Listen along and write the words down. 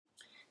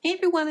Hey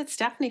everyone, it's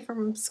Stephanie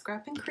from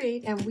Scrap and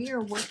Create, and we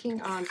are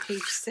working on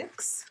page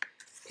 6.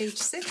 Page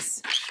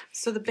 6.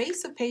 So the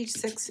base of page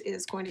 6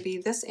 is going to be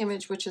this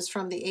image, which is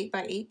from the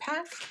 8x8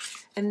 pack,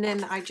 and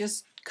then I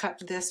just cut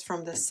this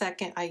from the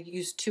second. I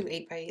used two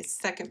 8x8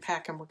 second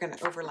pack, and we're going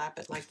to overlap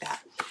it like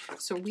that.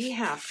 So we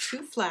have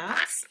two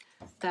flats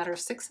that are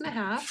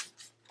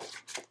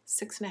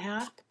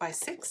 6.5 by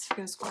 6. You're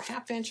going to score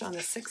 1/2 inch on the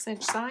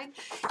 6-inch side,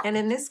 and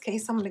in this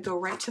case, I'm going to go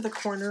right to the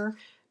corner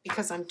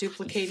because I'm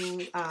duplicating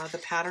the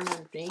pattern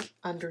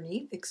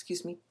underneath,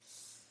 excuse me.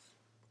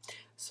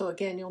 So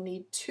again, you'll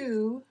need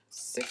two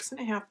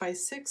 6.5 by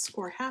 6,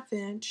 score 1/2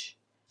 inch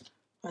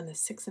on the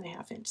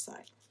 6.5 inch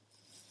side.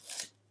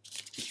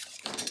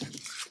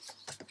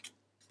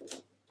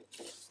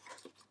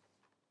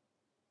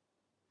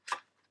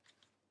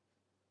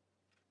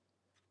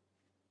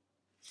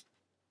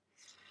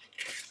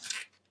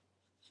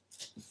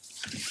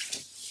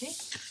 Okay.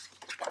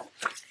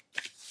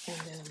 And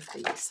then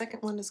the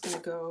second one is going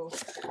to go,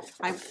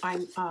 I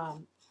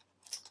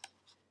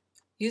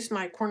used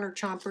my corner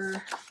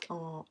chomper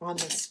on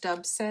the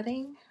stub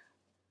setting,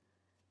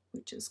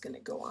 which is going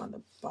to go on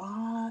the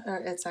bottom, or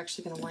it's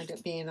actually going to wind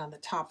up being on the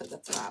top of the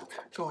flap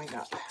going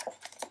up.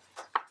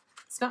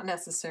 It's not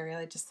necessary,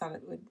 I just thought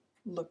it would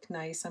look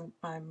nice. I'm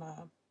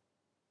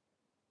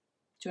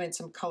doing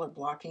some color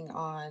blocking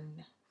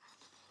on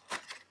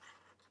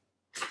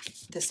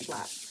this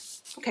flap.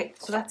 Okay,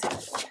 so that's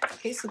it.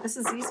 Okay, so this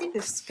is easy.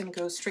 This is going to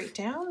go straight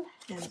down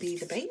and be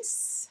the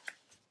base.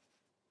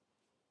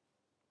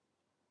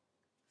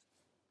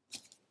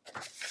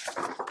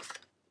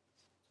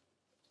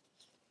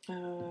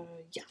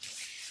 Yeah.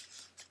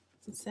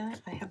 Is that,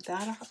 I have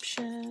that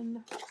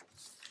option.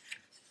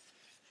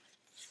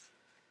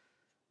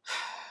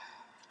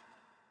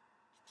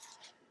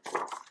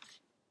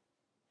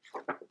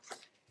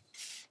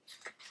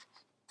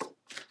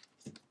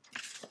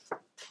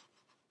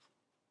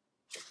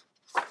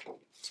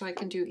 So I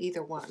can do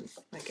either one,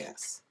 I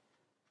guess.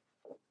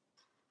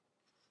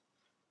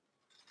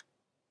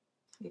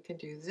 You can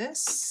do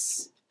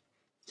this.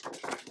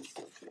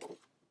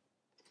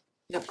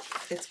 Nope,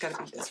 it's got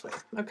to be this way.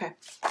 Okay.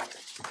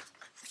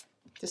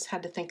 Just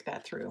had to think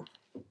that through.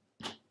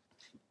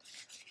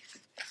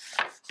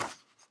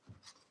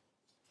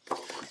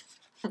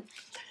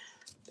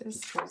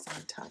 This goes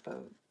on top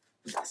of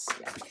this.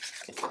 Yeah.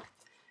 Okay.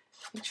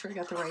 Make sure I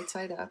got the right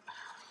side up.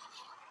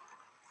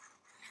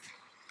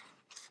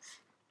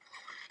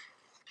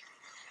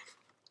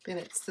 And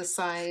it's the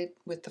side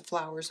with the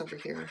flowers over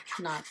here,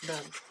 not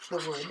the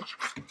wood.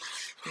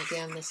 And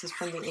again, this is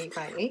from the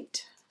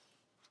 8x8.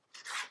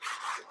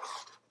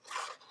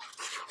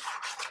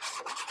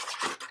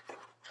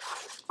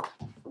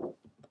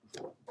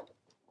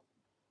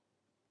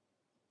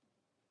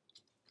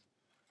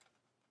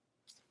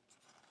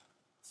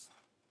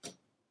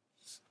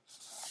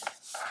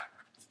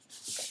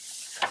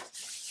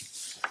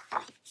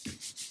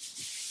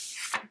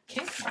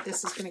 Okay,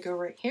 this is going to go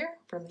right here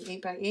from the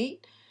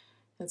 8x8.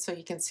 And so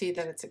you can see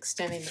that it's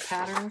extending the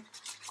pattern.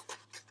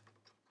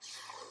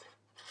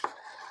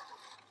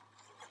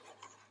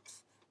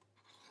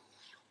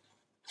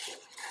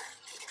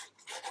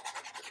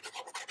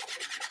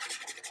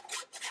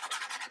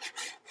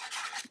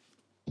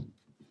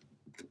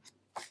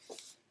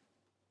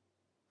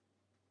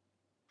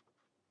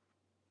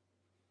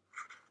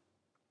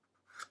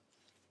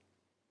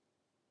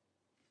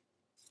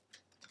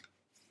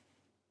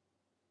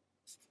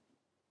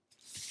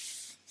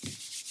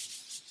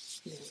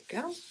 There we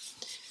go.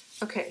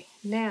 Okay,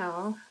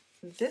 now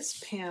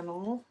this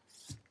panel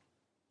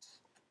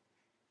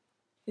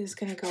is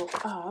going to go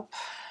up.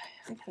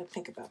 I gotta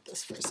think about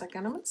this for a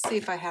second. I'm going to see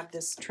if I have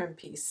this trim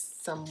piece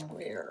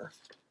somewhere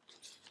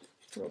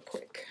real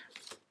quick.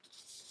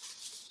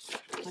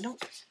 I don't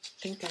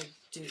think I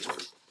do.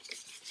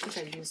 I think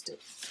I used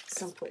it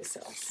someplace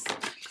else.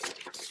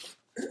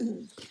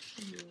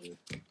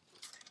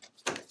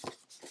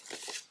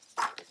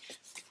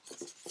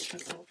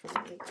 That's all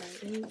from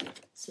 8x8.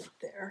 It's not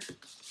there.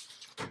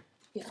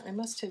 Yeah, I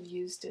must have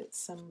used it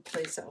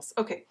someplace else.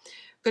 Okay,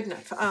 good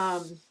enough.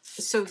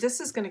 So this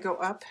is going to go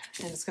up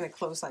and it's going to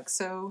close like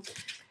so.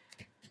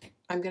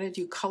 I'm going to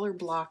do color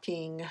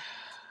blocking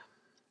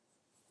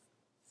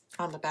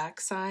on the back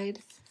side.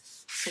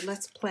 So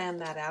let's plan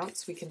that out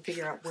so we can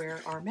figure out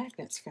where our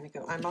magnets are going to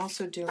go. I'm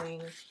also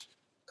doing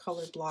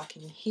color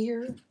blocking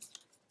here.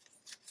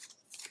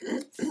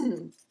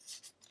 And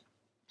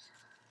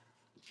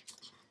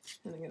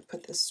I'm going to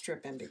put this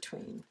strip in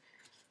between.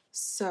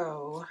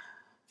 So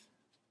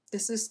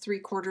this is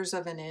 3/4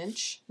 of an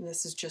inch, and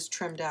this is just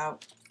trimmed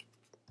out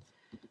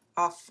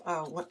off,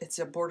 it's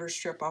a border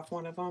strip off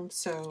one of them.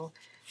 So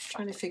I'm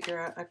trying to figure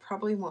out, I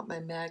probably want my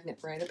magnet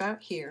right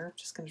about here. I'm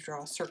just going to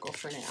draw a circle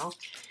for now.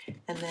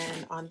 And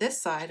then on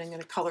this side, I'm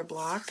going to color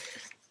block,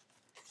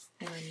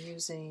 and I'm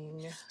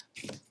using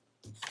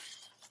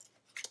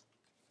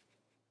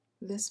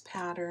this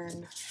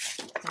pattern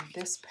and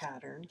this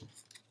pattern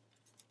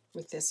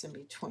with this in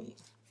between.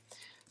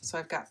 So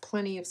I've got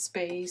plenty of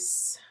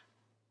space.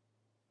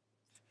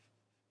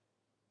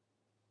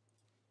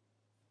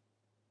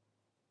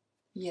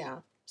 Yeah,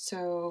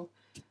 so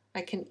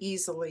I can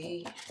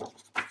easily,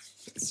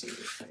 let's see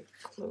if I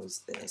close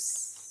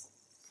this.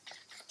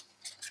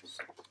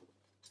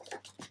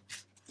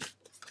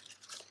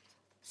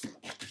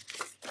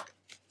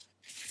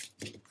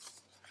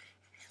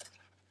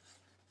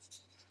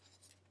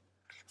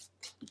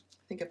 I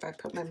think if I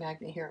put my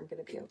magnet here, I'm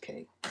going to be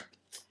okay.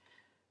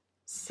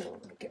 So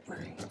I'll get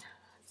my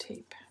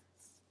tape.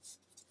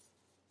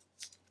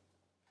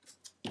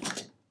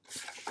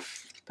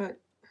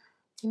 But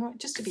you know what,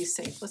 just to be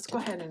safe, let's go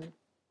ahead and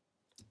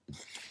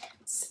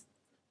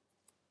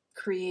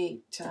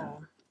create,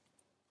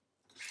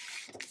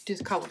 do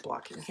the color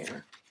blocking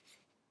here.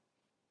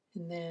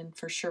 And then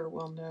for sure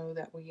we'll know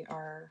that we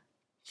are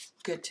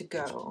good to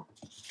go.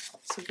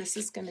 So this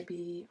is going to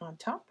be on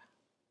top.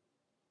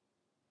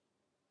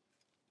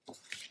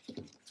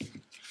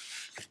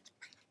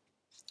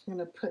 I'm going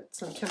to put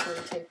some temporary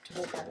tape to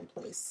hold that in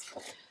place.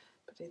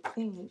 But I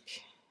think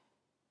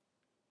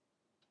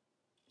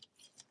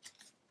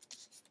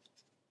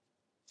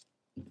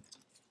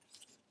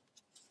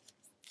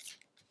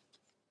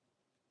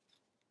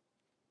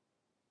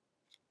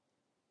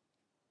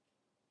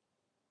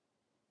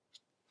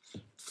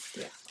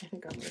yeah, I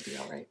think I'm going to be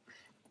all right.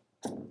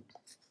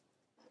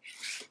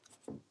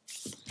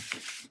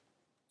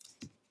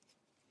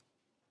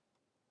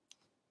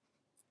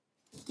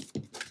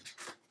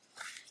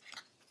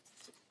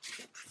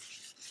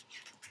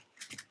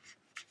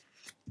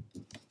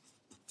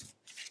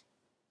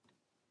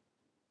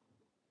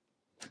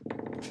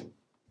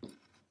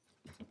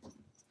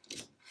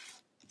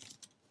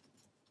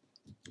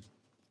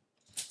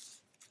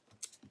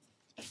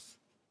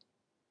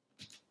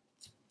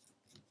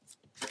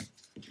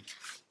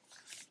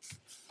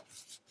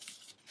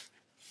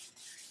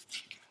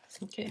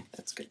 Okay,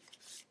 that's good.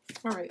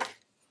 All right,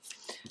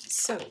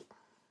 so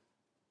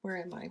where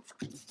am I?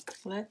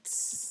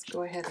 Let's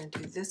go ahead and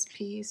do this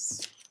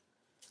piece.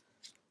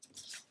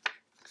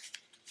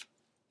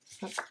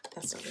 Oh,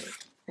 that's not right.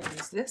 I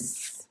use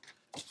this.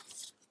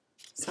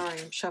 Sorry,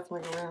 I'm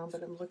shuffling around,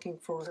 but I'm looking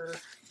for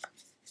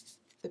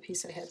the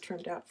piece I had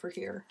trimmed out for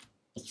here.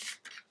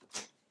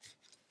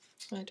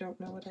 I don't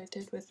know what I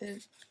did with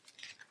it.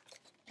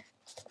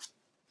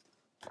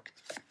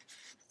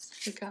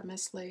 It got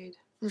mislaid.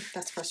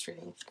 That's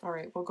frustrating. All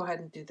right, we'll go ahead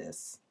and do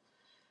this.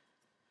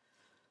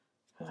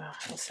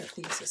 I'll set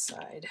these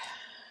aside.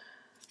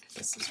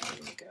 This is where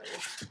we go.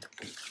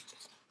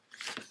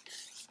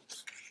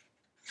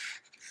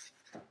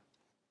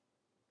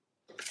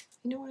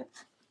 You know what?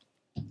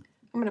 I'm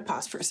going to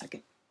pause for a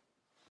second.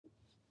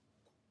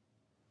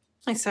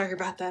 I'm sorry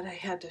about that. I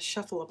had to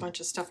shuffle a bunch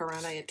of stuff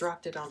around. I had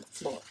dropped it on the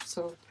floor.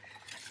 So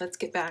let's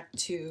get back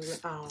to,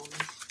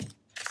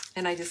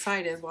 and I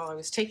decided while I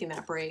was taking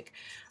that break,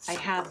 I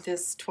had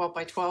this 12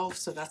 by 12,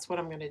 so that's what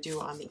I'm going to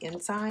do on the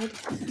inside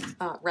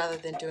rather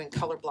than doing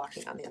color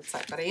blocking on the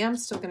inside. But I am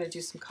still going to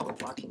do some color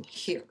blocking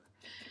here.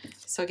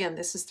 So again,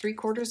 this is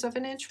 3/4 of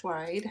an inch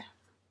wide.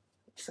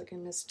 Looks like I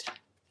missed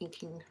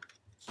inking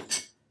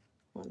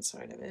one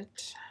side of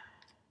it.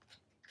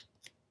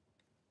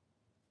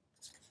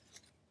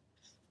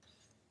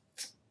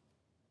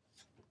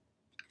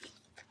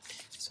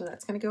 So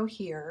that's going to go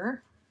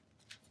here.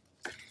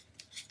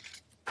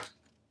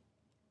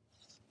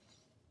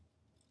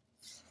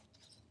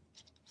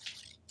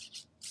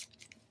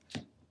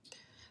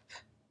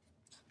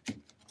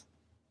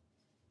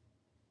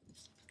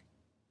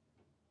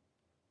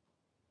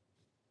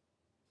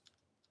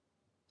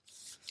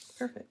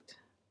 Perfect.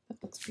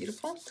 That looks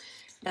beautiful.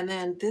 And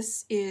then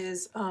this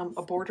is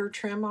a border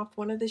trim off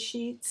one of the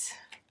sheets.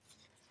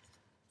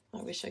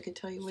 I wish I could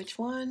tell you which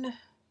one,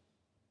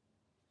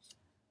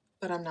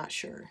 but I'm not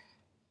sure.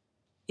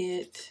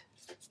 I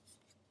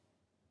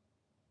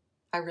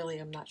really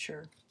am not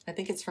sure. I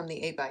think it's from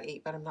the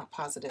 8x8, but I'm not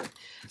positive.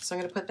 So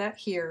I'm going to put that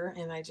here,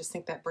 and I just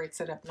think that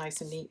breaks it up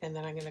nice and neat. And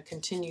then I'm going to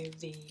continue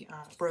the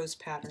rose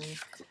pattern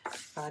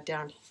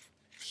down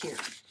here.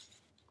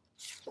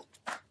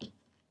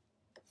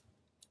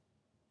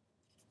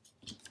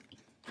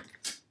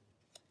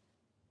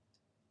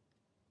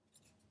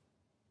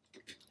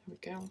 There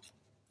we go.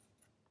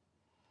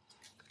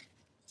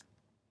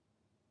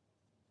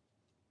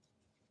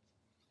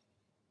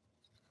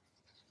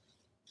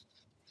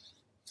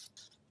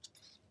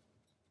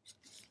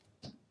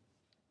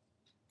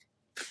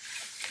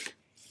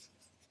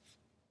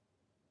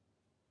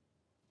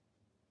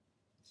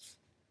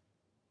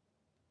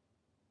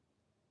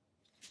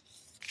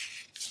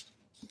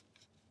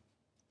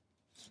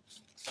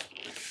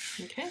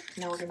 Okay,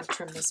 now we're going to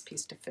trim this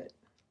piece to fit.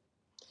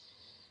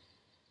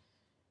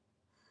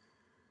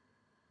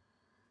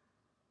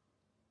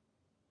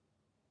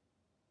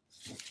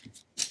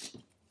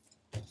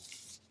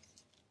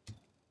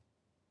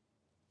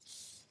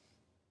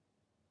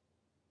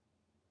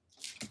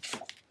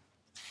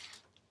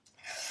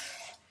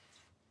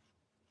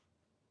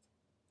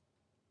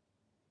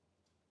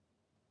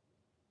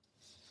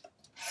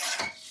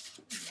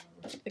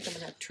 I think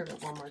I'm going to trim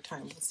it one more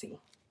time. We'll see.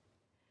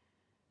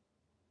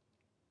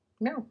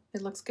 No,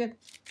 it looks good.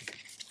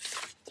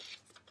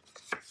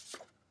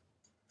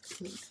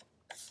 There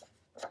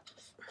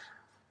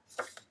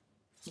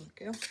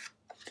we go.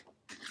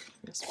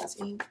 This was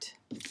inked.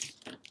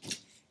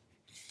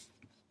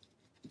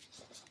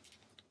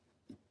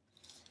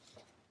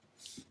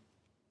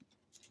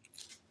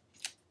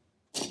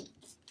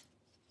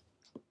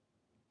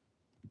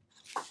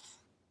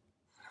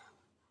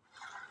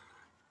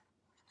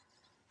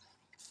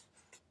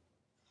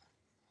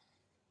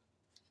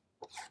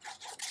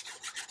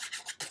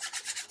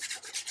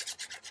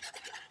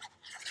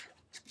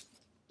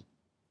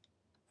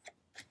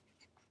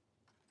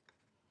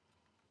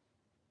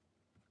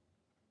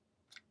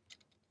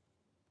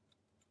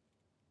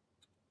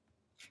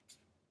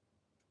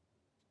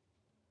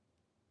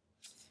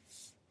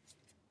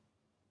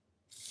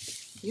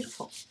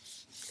 Beautiful.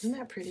 Isn't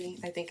that pretty?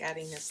 I think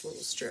adding this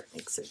little strip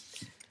makes it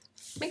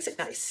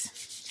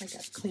nice. I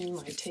gotta clean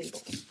my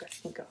table. Got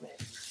ink on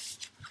it.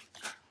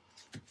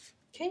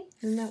 Okay,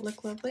 doesn't that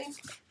look lovely?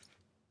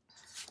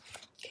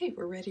 Okay,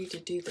 we're ready to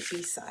do the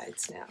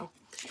B-sides now.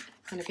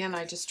 And again,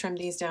 I just trimmed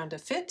these down to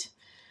fit.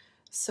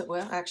 So,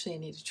 well, actually I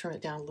need to trim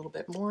it down a little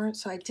bit more.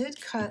 So I did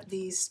cut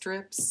these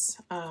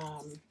strips,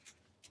 and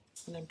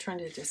I'm trying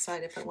to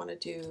decide if I want to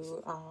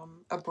do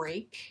a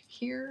break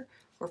here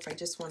or if I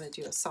just want to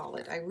do a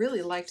solid. I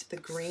really liked the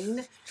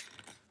green.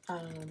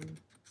 I'm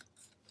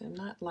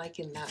not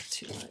liking that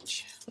too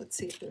much. Let's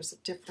see if there's a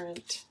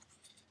different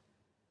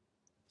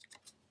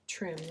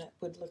trim that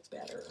would look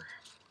better.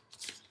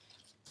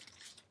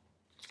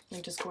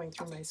 I'm just going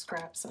through my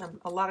scraps.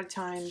 A lot of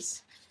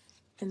times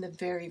in the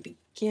very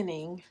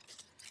beginning,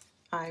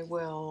 I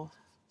will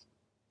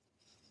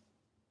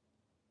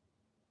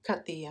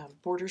cut the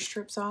border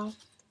strips off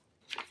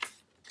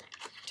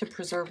to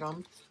preserve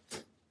them,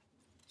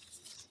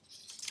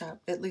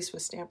 at least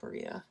with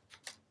Stamperia.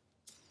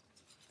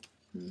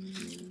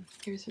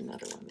 Here's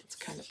another one that's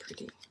kind of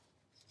pretty.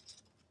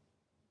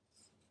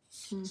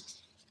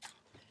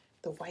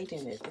 The white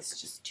in it is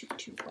just too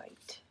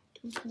white.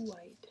 Too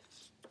white.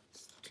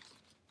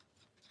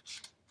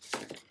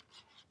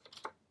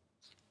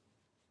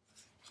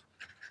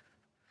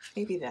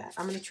 Maybe that.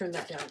 I'm going to trim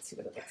that down and see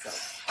what it looks like.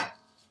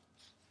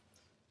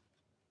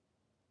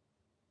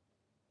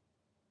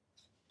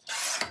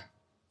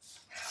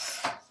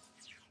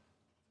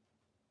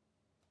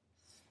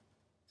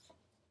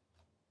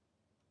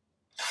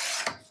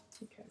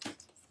 Okay.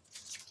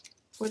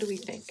 What do we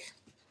think?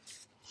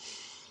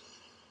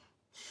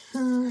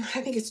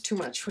 I think it's too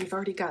much. We've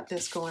already got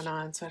this going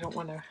on, so I don't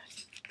want to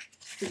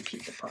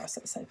repeat the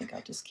process. I think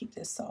I'll just keep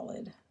this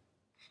solid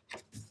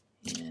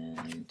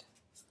and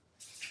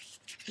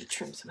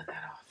trim some of that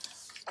off.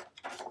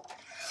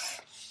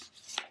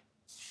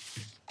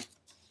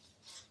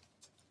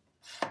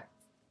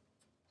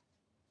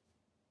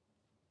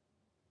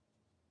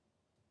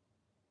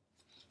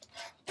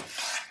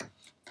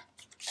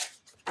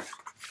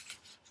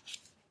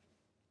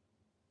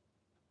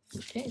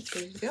 Okay, it's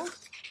ready to go.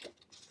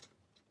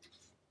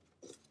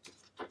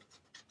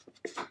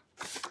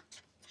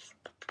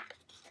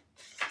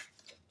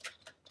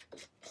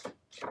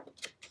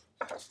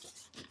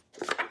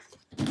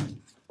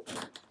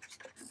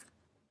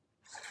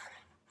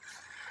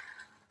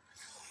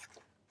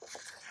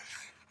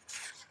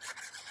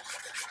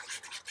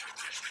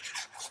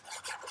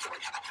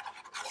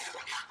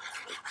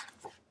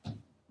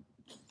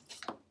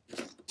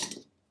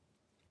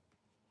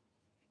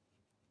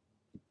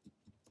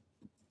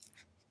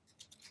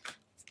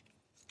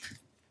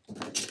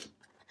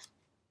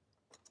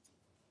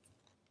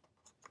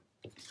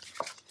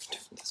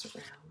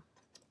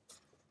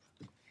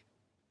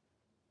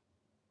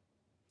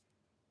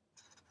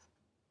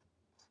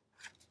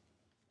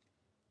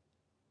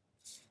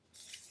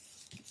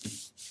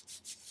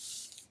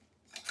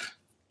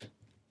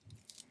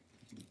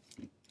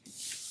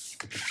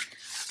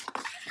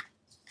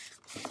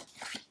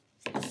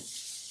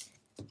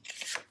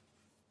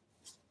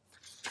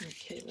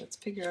 Okay, let's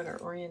figure out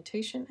our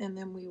orientation, and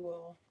then we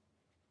will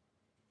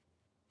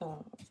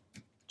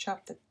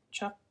chop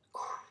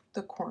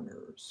the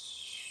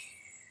corners.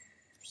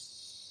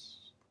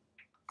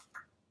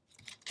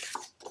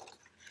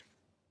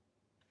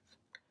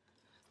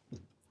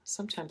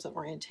 Sometimes the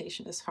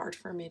orientation is hard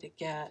for me to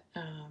get.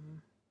 I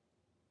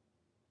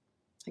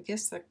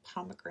guess the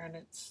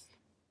pomegranates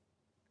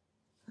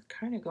are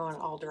kind of going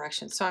all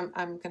directions. So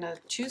I'm going to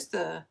choose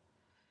the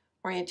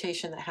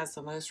orientation that has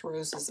the most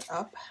roses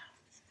up.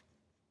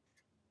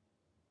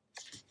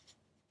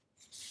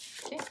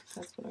 Okay,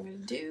 that's what I'm going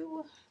to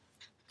do.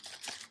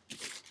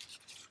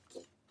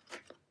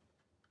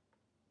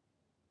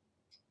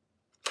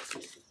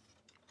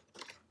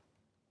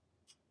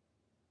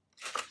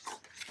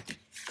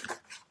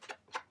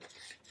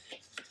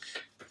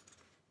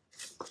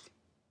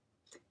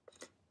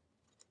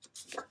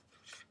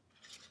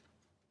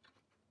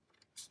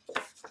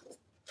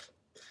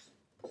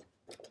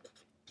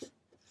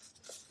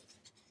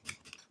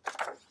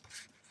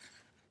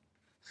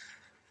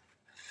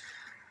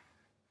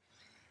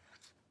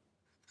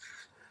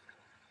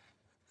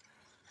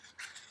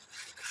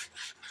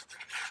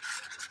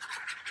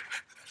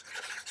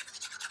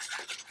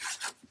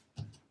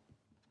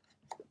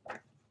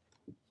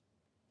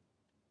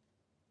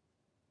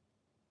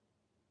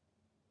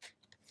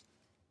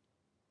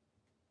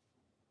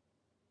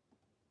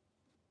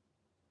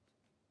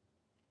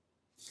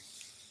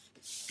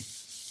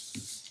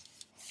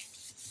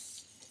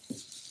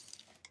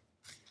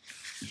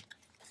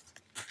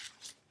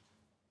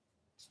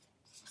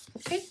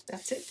 Okay,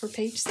 that's it for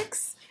page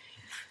 6.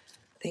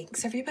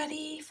 Thanks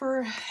everybody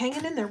for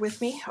hanging in there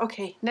with me.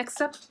 Okay,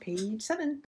 next up, page 7.